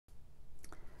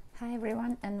Hi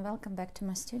everyone and welcome back to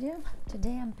my studio.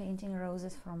 Today I'm painting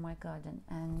roses from my garden,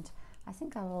 and I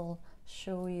think I will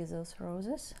show you those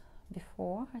roses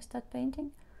before I start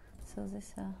painting. So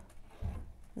these are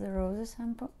the roses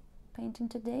I'm painting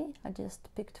today. I just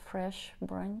picked fresh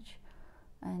branch,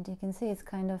 and you can see it's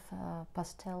kind of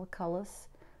pastel colors.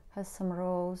 Has some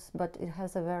rose, but it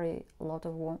has a lot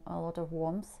of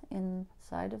warmth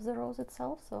inside of the rose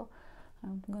itself. So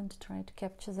I'm going to try to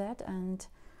capture that, and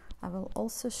I will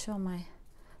also show my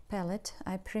palette.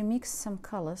 I pre-mixed some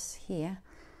colors here,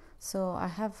 so I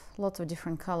have lots of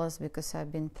different colors because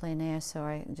I've been plein air, so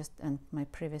and my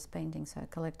previous paintings, I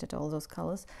collected all those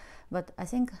colors. But I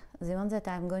think the one that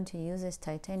I'm going to use is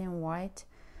titanium white,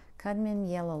 cadmium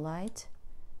yellow light,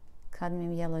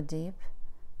 cadmium yellow deep,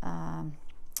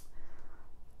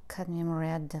 cadmium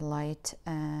red light,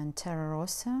 and terra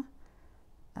rosa,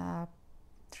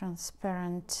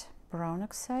 transparent brown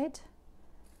oxide,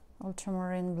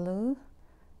 ultramarine blue,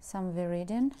 some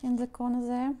viridian in the corner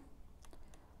there.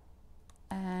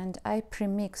 And I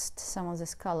pre-mixed some of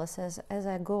these colors as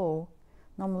I go.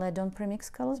 Normally I don't pre-mix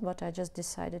colors, but I just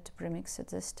decided to pre-mix it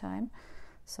this time.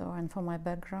 So, and for my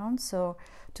background, so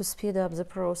to speed up the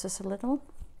process a little.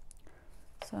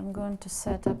 So I'm going to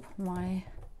set up my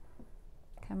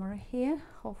camera here.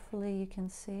 Hopefully you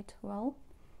can see it well.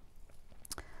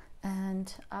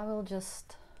 And I will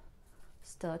just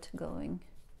start going.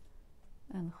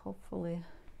 And hopefully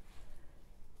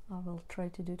I will try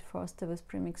to do it faster with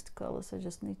pre-mixed colors. I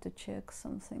just need to check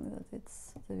something, that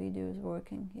the video is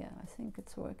working. Yeah, I think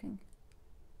it's working.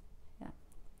 Yeah.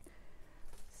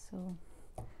 So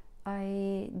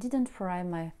I didn't fry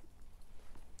my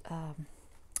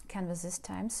canvas this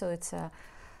time, so it's a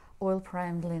oil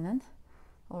primed linen.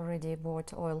 Already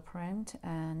bought oil primed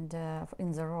and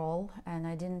in the roll, and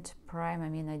I didn't prime. I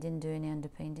mean, I didn't do any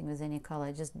underpainting with any color.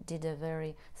 I just did a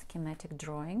very schematic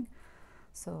drawing.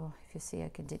 So if you see,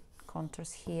 I did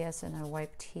contours here, and I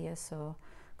wiped here, so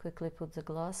quickly put the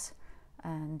gloss.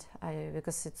 And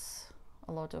because it's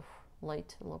a lot of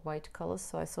white colors,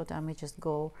 so I thought I may just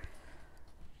go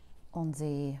on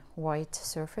the white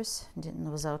surface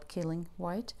without killing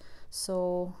white.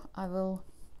 So I will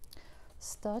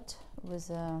start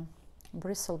with a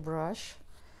bristle brush,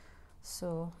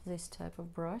 so this type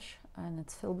of brush, and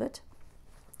it's filbert.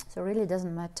 So really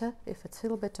doesn't matter if it's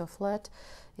filbert or flat,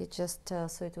 it just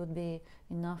so it would be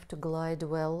enough to glide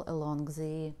well along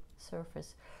the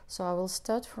surface. So I will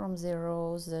start from the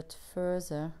rose that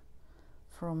further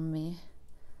from me,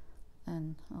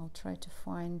 and I'll try to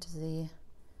find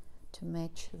to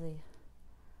match the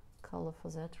color for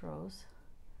that rose.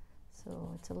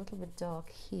 So it's a little bit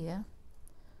dark here,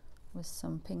 with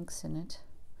some pinks in it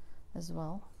as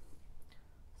well.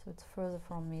 So it's further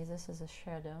from me. This is a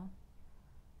shadow,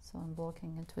 so I'm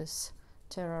blocking it with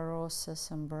terra rosa,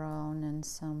 some brown and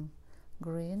some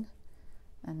green,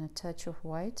 and a touch of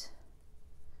white.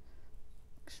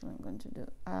 Actually,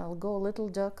 I'll go a little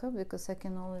darker because I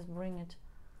can always bring it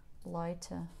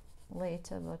lighter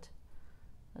later, but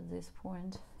at this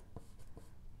point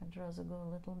I'd rather go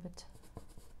a little bit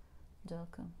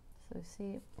darker. So you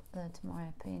see that my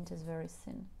paint is very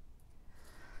thin.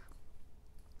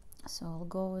 So I'll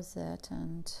go with that,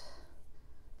 and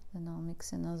then I'll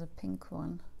mix another pink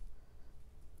one,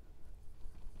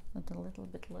 but a little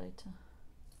bit later.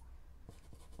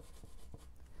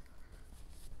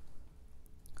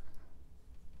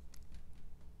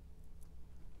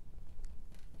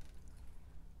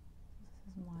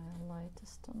 This is my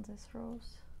lightest on this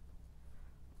rose,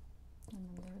 and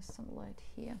then there is some light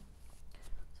here.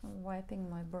 I'm wiping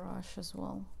my brush as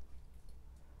well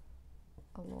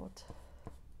a lot.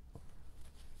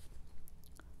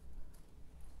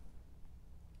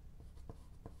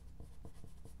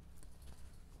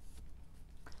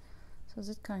 So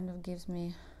this kind of gives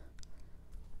me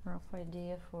a rough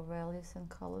idea for values and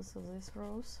colors of this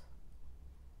rose.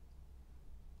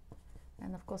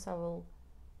 And of course I will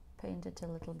paint it a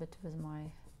little bit with my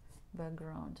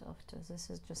background after.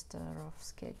 This is just a rough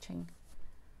sketching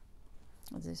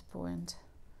at this point,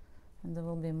 and there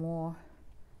will be more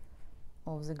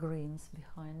of the greens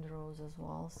behind rose as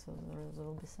well, so there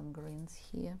will be some greens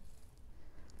here.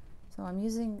 So I'm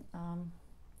using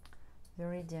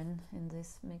viridian in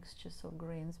this mixture of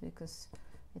greens because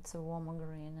it's a warmer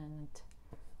green, and it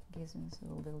gives me, so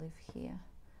there will be leaf here,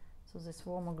 so this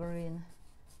warmer green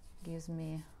gives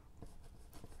me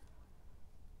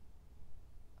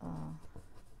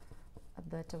a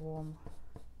better warm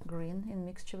green in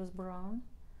mixture with brown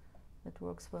that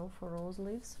works well for rose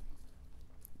leaves.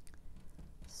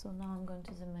 So now I'm going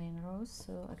to the main rose,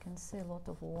 so I can see a lot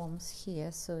of warmth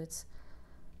here. So it's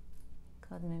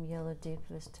cadmium yellow deep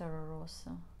with terra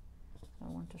rosa, I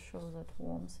want to show that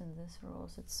warmth in this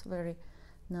rose. It's very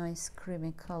nice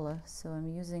creamy color, so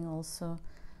I'm using also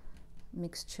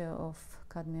mixture of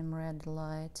cadmium red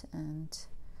light and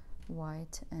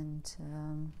white and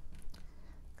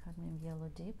cadmium yellow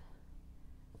deep.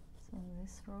 So in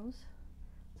this rose,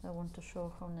 so I want to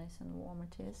show how nice and warm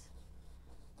it is.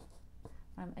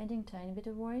 I'm adding tiny bit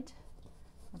of white.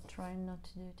 I'm trying not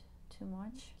to do it too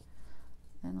much,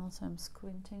 and also I'm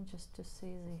squinting just to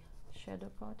see the shadow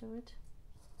part of it,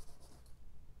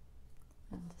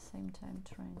 and at the same time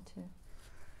trying to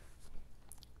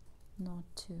not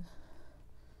to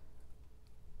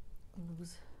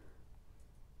lose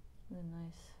the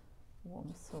nice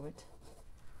warmth of it.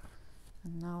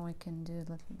 And now I can do a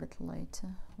little bit lighter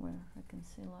where I can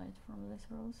see light from this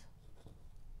rose.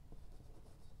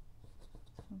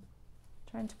 So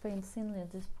trying to paint thinly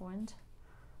at this point.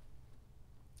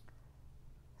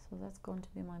 So that's going to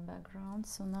be my background.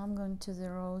 So now I'm going to the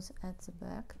rose at the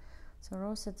back. So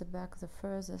rose at the back, the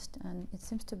furthest, and it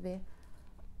seems to be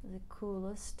the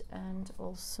coolest and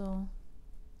also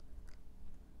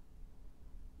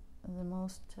the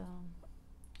most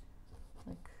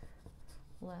like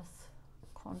less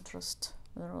contrast,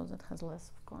 the rose that has less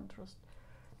of contrast,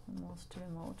 the most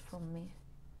remote from me.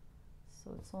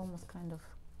 So it's almost kind of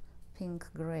pink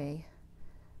gray.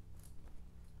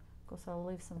 Of course I'll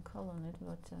leave some color in it,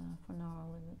 but for now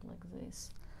I'll leave it like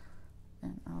this,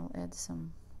 and I'll add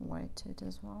some white to it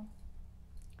as well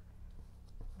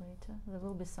later. There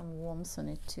will be some warmth on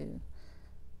it too,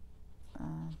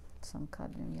 some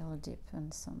cadmium yellow dip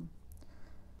and some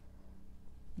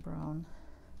brown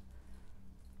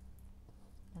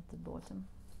at the bottom.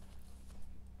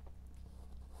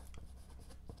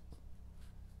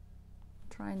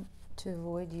 Trying to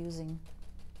avoid using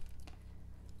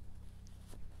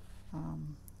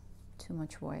too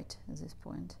much white at this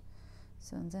point.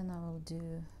 So and then I will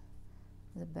do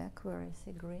the back where I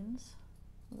see greens,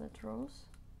 that rose,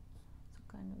 so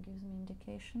kind of gives me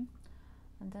indication.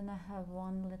 And then I have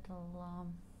one little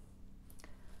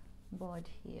bud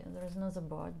here. There is another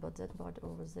bud, but that bud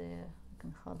over there, I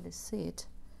can hardly see it.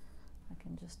 I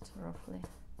can just roughly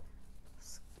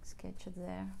sketch it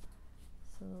there.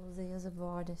 So the other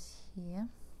bud is here.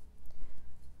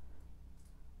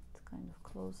 It's kind of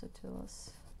closer to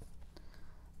us.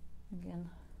 Again,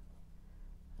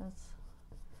 that's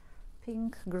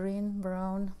pink, green,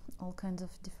 brown, all kinds of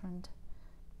different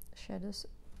shadows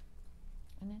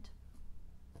in it.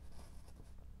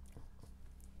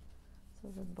 So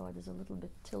that bud is a little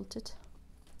bit tilted.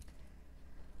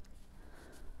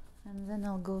 And then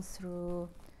I'll go through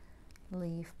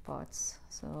leaf parts.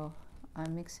 So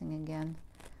I'm mixing again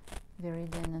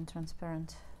viridian and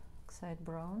transparent oxide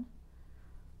brown.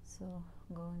 So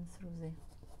going through the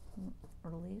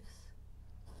leaves,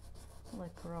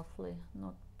 like roughly,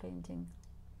 not painting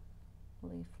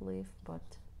leaf,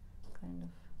 but kind of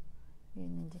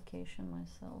an indication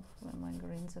myself where my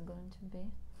greens are going to be.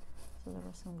 So there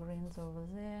are some greens over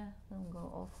there. They'll go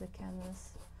off the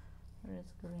canvas. There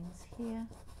is greens here,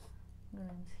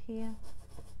 greens here,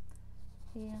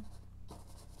 here.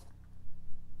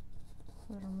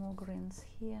 There are more greens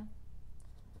here,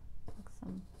 like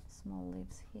some small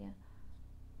leaves here.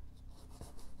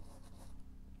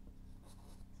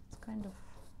 It's kind of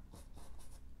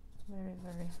very,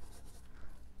 very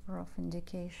rough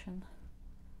indication.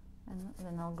 And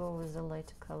then I'll go with the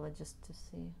lighter color just to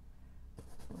see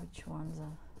which ones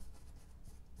are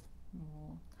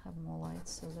more, have more light.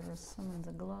 So there is some in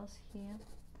the glass here.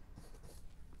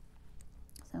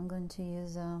 So I'm going to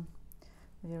use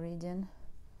viridian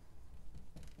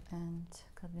and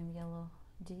cadmium yellow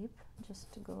deep,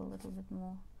 just to go a little bit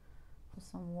more for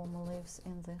some warmer leaves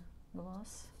in the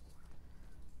glass.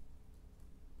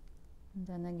 And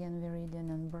then again viridian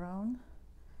and brown,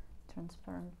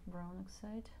 transparent brown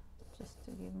oxide, just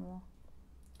to give more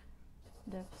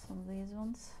depth on these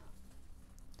ones.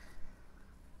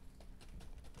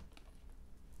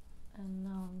 And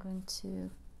now I'm going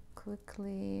to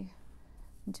quickly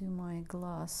do my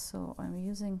glass. So I'm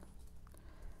using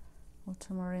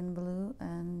ultramarine blue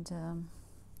and a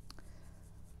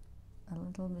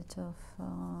little bit of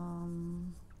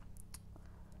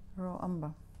raw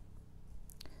umber,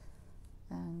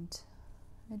 and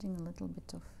adding a little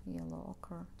bit of yellow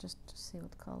ochre just to see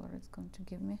what color it's going to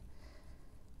give me.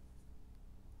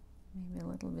 Maybe a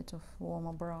little bit of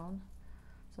warmer brown.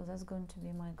 So that's going to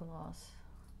be my glass.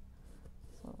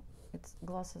 So it's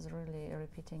glass is really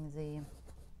repeating the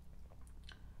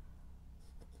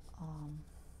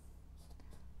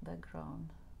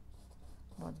background,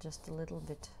 but just a little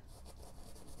bit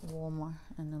warmer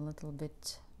and a little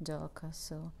bit darker.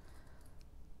 So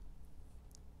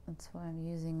at That's why I'm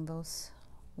using those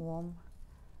warm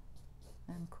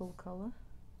and cool color.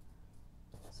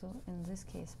 So in this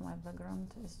case my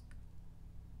background is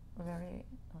very,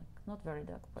 like, not very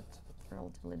dark, but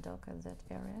relatively dark at that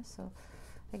area. So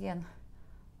again,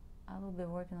 I will be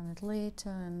working on it later,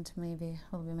 and maybe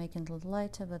I'll be making it a little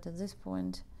lighter, but at this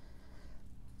point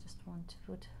I just want to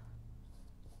put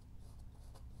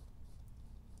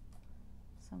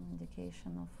some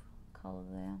indication of color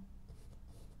there.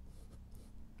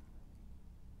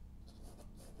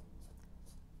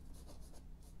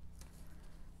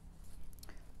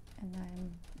 And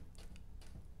I'm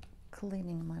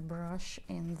cleaning my brush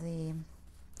in the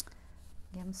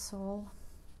Gamsol.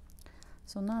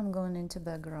 So now I'm going into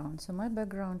background. So my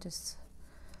background is,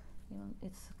 you know,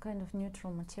 it's a kind of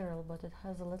neutral material, but it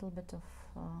has a little bit of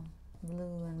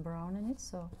blue and brown in it.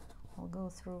 So I'll go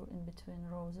through in between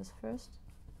roses first.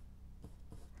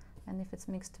 And if it's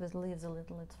mixed with leaves a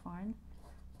little, it's fine,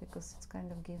 because it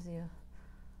kind of gives you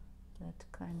that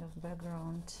kind of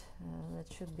background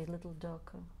that should be a little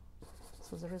darker.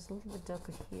 So there is a little bit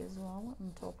darker here as well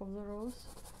on top of the rose.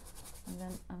 And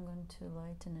then I'm going to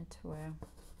lighten it where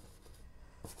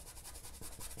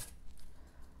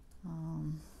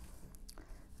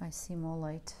I see more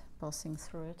light passing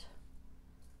through it.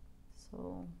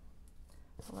 So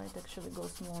the light actually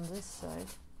goes more on this side.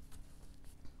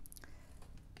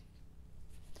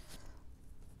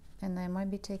 And I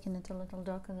might be taking it a little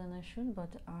darker than I should, but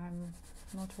I'm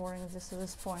not worrying this at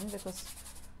this point, because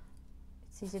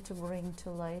it's easier to bring to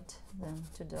light than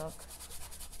to dark,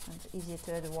 and easier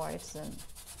to add white than.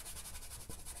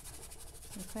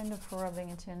 I'm kind of rubbing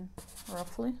it in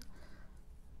roughly,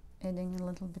 adding a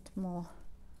little bit more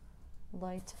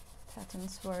light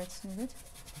patterns where it's needed.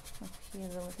 Like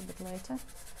here's a little bit lighter.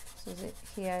 So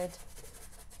here I add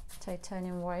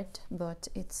titanium white, but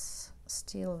it's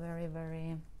still very,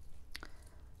 very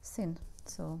thin,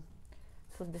 so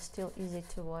it would be still easy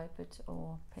to wipe it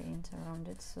or paint around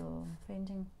it. So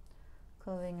painting,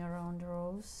 curving around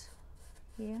rose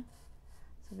here.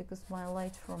 So because my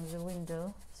light from the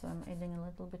window, so I'm adding a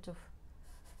little bit of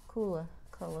cooler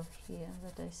color here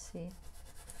that I see,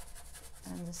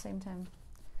 and at the same time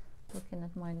looking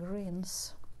at my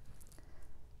greens,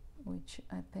 which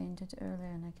I painted earlier,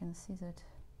 and I can see that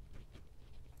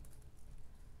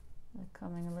they're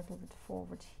coming a little bit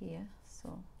forward here.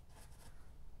 So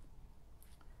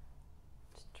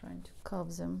just trying to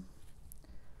curve them.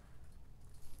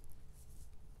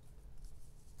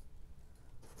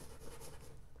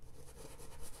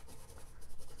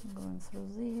 I'm going through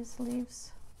these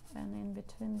leaves and in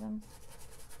between them,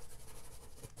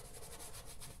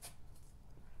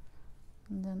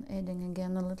 and then adding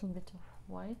again a little bit of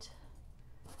white,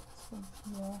 so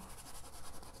more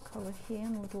color here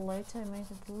and a little lighter. I made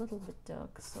it a little bit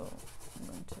dark, so I'm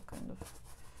going to kind of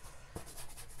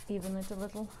even it a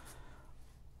little.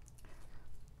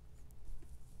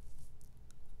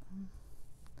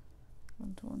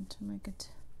 Don't want to make it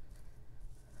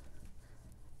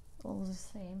all the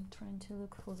same, trying to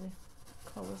look for the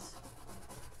colors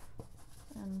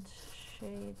and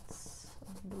shades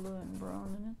of blue and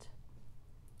brown in it.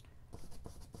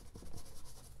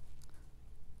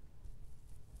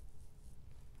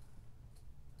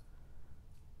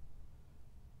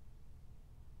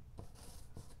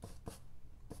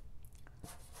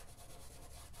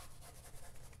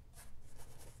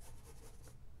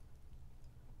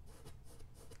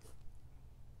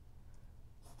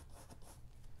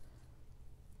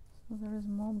 So there is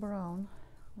more brown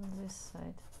on this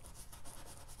side.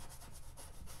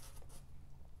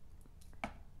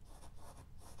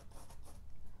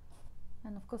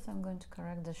 And of course I'm going to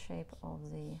correct the shape of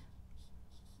the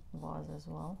vase as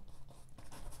well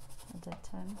at that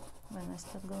time when I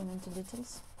start going into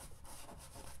details.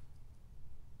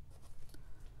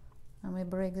 I may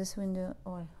break this I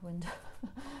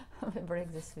may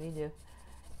break this video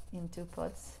in two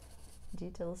parts,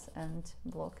 details and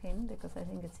block in, because I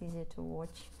think it's easier to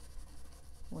watch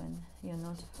when you're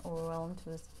not overwhelmed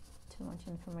with too much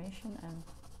information, and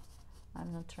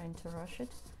I'm not trying to rush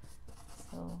it.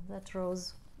 So that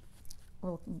rose,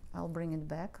 I'll bring it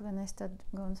back when I start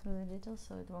going through the details,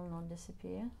 so it will not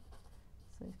disappear.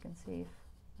 So you can see if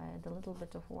I add a little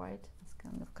bit of white, it's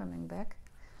kind of coming back.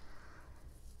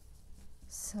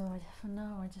 So for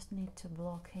now I just need to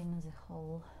block in the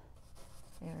whole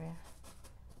area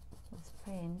with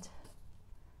paint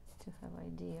to have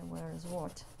idea where is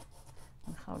what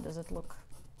and how does it look.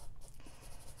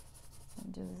 So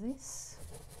do this,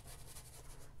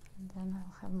 and then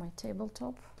I'll have my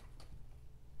tabletop.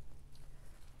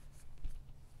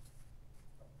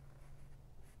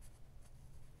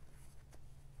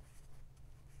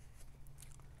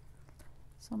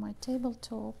 So my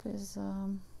tabletop is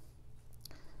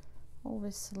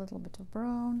always a little bit of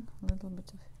brown, a little bit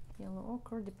of yellow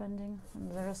ochre, depending, and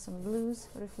there are some blues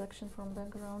reflection from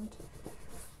background,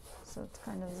 so it's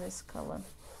kind of this color.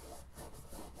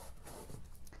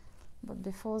 But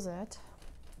before that,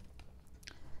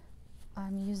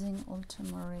 I'm using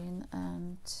ultramarine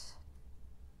and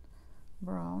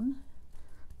brown,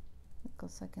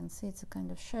 because I can see it's a kind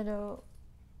of shadow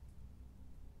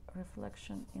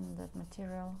reflection in that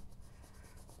material,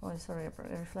 or sorry,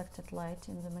 reflected light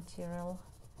in the material,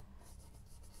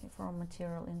 from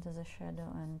material into the shadow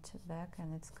and back,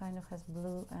 and it's kind of has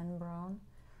blue and brown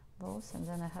both, and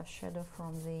then I have shadow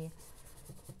from the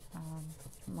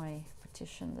my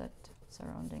partition that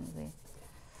surrounding the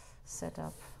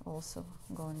setup also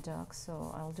going dark,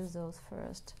 so I'll do those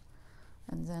first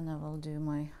and then I will do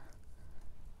my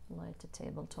lighter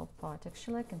tabletop part.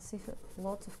 Actually I can see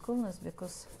lots of coolness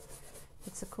because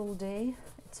it's a cool day,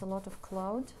 it's a lot of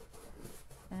cloud,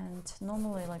 and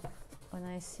normally like when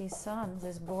I see sun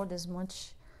this board is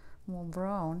much more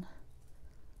brown,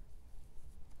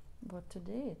 but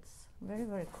today it's very,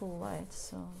 very cool light,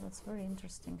 so that's very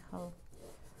interesting how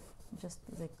just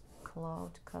the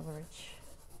cloud coverage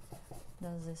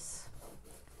does this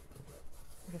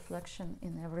reflection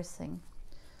in everything.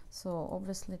 So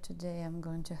obviously today I'm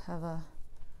going to have a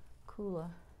cooler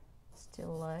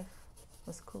still life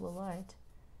with cooler light,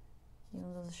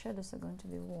 even though the shadows are going to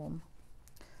be warm.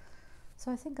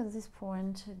 So I think at this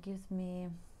point it gives me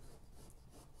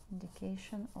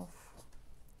indication of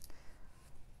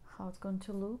how it's going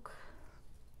to look,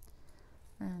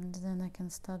 and then I can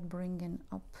start bringing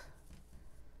up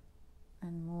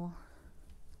and more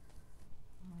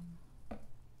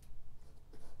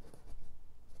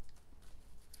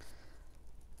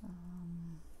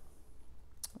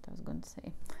what I was going to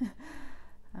say.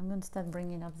 I'm going to start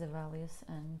bringing up the values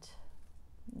and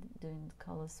doing the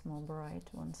colors more bright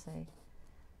once I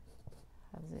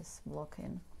have this block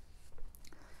in.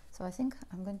 So I think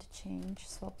I'm going to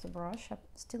swap the brush. I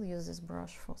still use this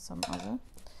brush for some other.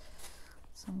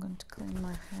 So I'm going to clean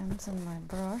my hands and my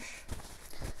brush.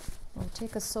 I'll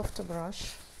take a softer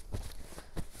brush.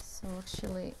 So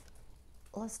actually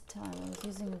last time I was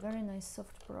using a very nice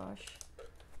soft brush.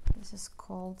 This is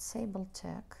called Sable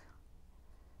Tech,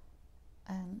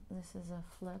 and this is a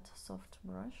flat soft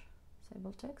brush,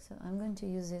 Sable Tech. So I'm going to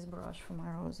use this brush for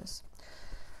my roses.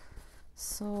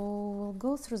 So we'll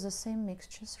go through the same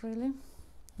mixtures, really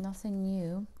nothing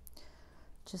new,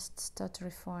 just start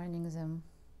refining them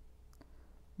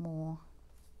more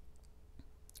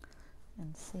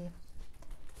and see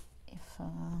if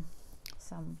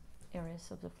some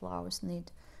areas of the flowers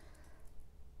need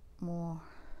more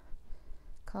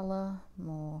color,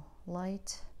 more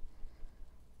light,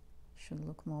 should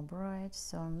look more bright.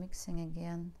 So I'm mixing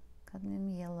again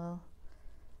cadmium yellow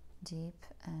deep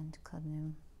and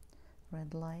cadmium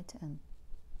red light and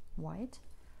white.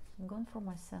 I'm going for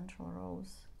my central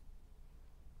rose,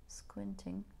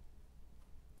 squinting,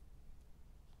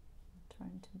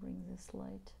 trying to bring this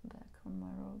light back on my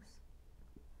rose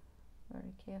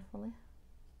very carefully.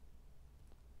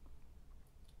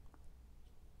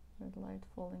 Red light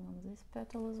falling on this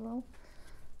petal as well.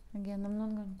 Again, I'm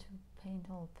not going to paint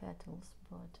all petals,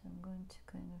 but I'm going to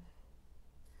kind of,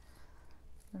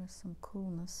 there is some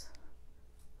coolness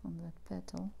on that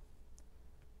petal.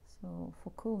 So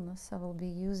for coolness I will be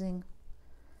using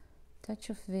touch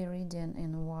of viridian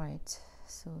in white,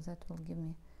 so that will give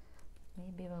me,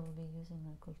 maybe I will be using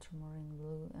like ultramarine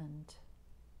blue and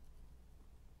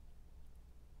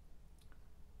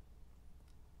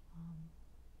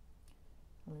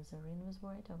alizarin with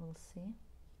white, I will see.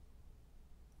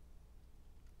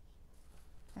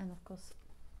 And of course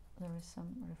there is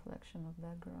some reflection of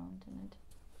background in it.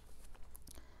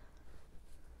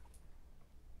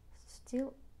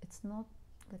 Still it's not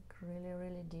like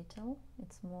really detailed,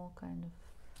 it's more kind of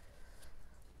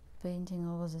painting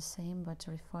over the same but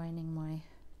refining my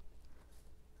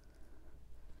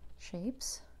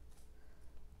shapes,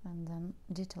 and then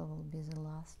detail will be the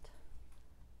last.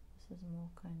 This is more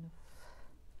kind of,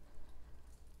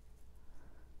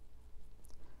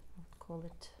 I would call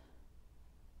it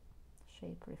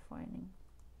shape refining.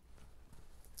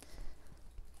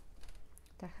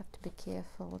 But I have to be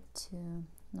careful to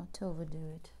not overdo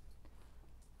it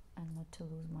and not to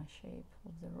lose my shape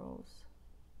of the rose.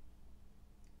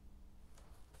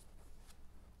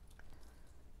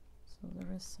 So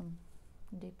there is some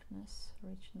deepness,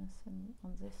 richness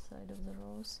on this side of the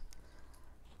rose.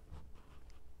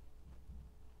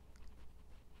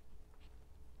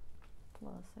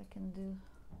 Plus I can do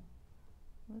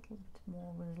a little bit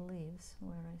more with leaves,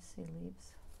 where I see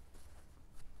leaves.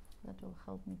 That it will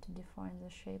help me to define the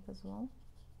shape as well.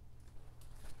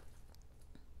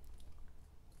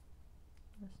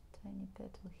 Just tiny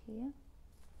petal here.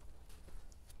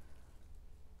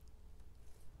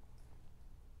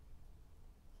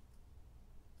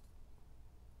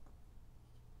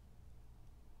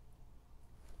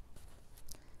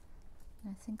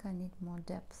 I think I need more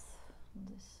depth on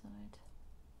this side.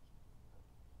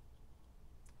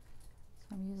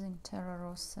 So I'm using terra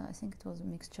rosa. I think it was a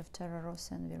mixture of terra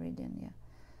rosa and viridian, yeah.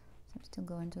 So I'm still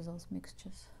going to those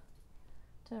mixtures.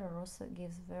 Terra rosa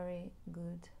gives very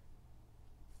good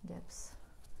depth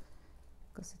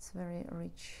because it's very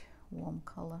rich, warm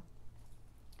color.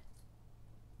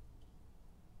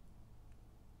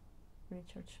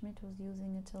 Richard Schmidt was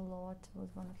using it a lot. It was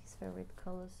one of his favorite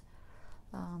colors.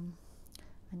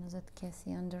 I know that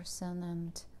Kathy Anderson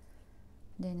and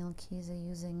Daniel Keyes are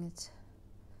using it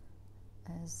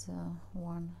as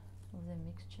one of the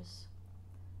mixtures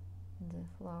in the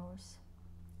flowers.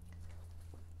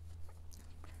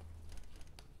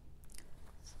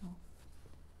 So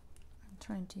I'm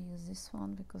trying to use this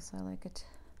one because I like it.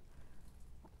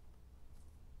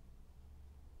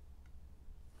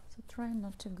 So try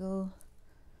not to go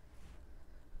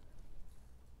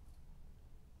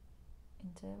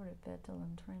into every petal.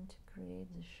 I'm trying to create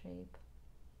the shape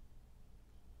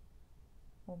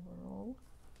overall.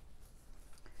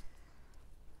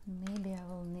 Maybe I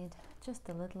will need just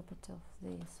a little bit of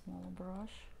the small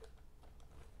brush.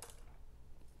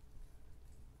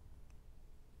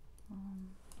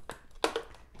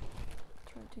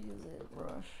 Try to use a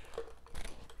brush,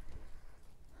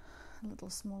 a little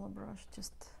smaller brush,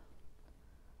 just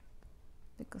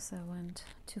because I went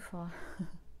too far.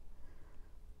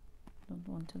 Don't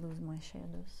want to lose my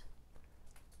shadows,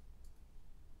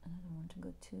 and I don't want to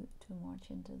go too much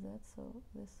into that, so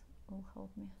this will help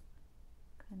me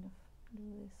kind of do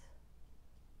this.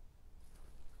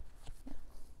 Yeah.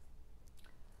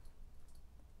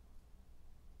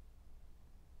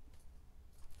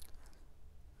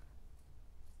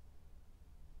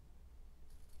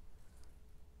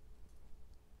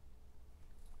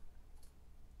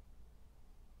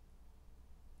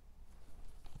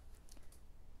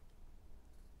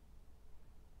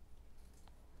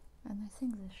 And I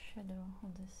think the shadow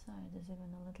on this side is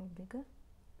even a little bigger,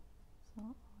 so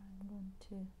I'm going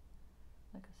to,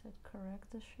 like I said,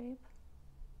 correct the shape.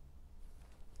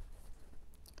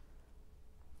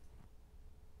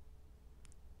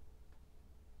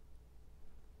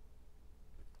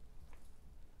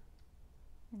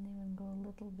 And even go a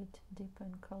little bit deeper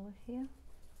in color here,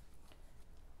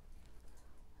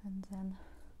 and then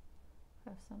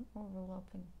have some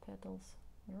overlapping petals.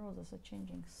 The roses are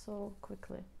changing so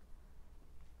quickly.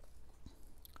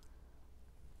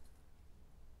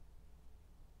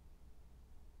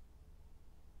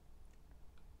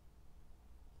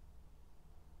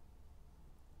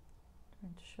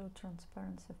 Trying to show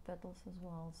transparency of petals as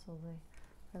well, so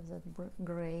they have that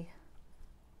gray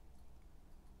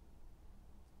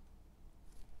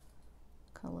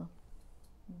color.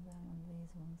 And then on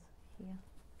these ones here.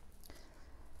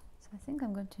 So I think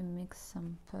I'm going to mix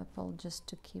some purple just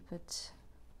to keep it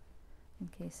in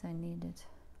case I need it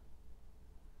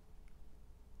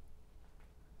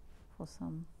for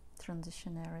some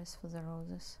transition areas for the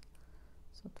roses.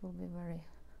 So it will be very,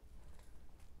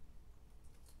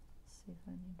 see if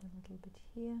I need a little bit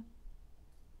here,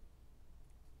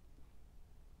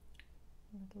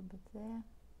 a little bit there.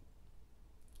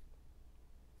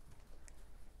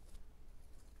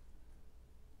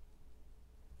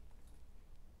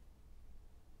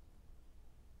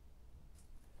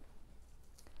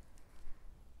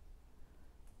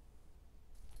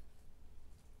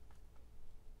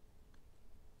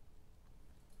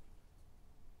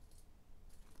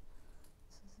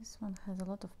 This one has a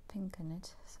lot of pink in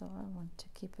it, so I want to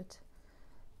keep it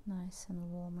nice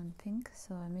and warm and pink,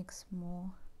 so I mix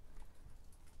more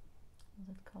of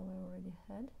that color I already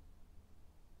had.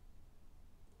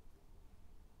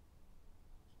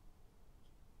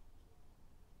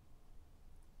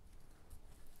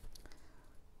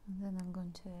 And then I'm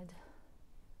going to add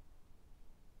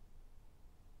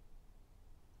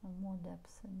some more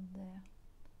depth in there.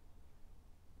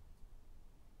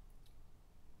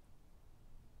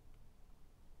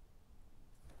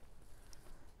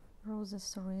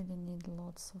 Roses really need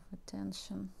lots of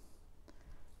attention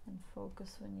and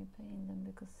focus when you paint them,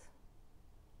 because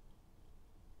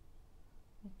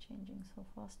they're changing so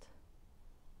fast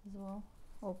as well,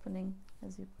 opening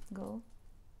as you go.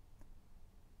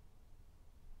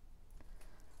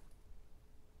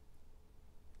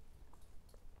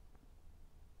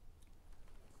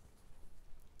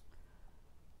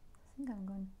 I think I'm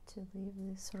going to leave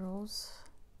this rose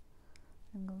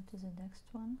and go to the next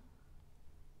one.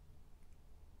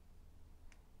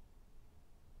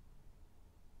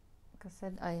 Like I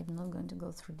said, I am not going to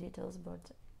go through details, but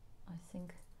I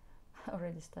think I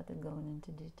already started going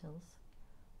into details.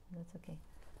 That's okay.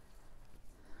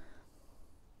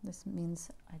 This means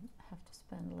I have to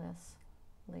spend less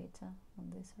later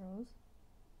on this rose.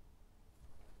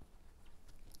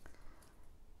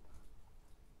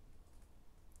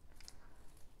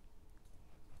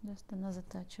 Just another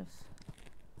touch of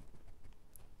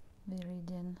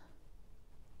viridian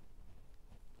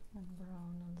and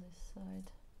brown on this side.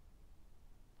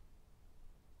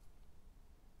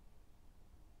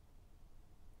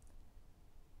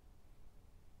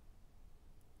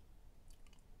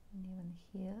 And even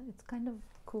here, it's kind of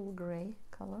cool gray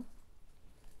color.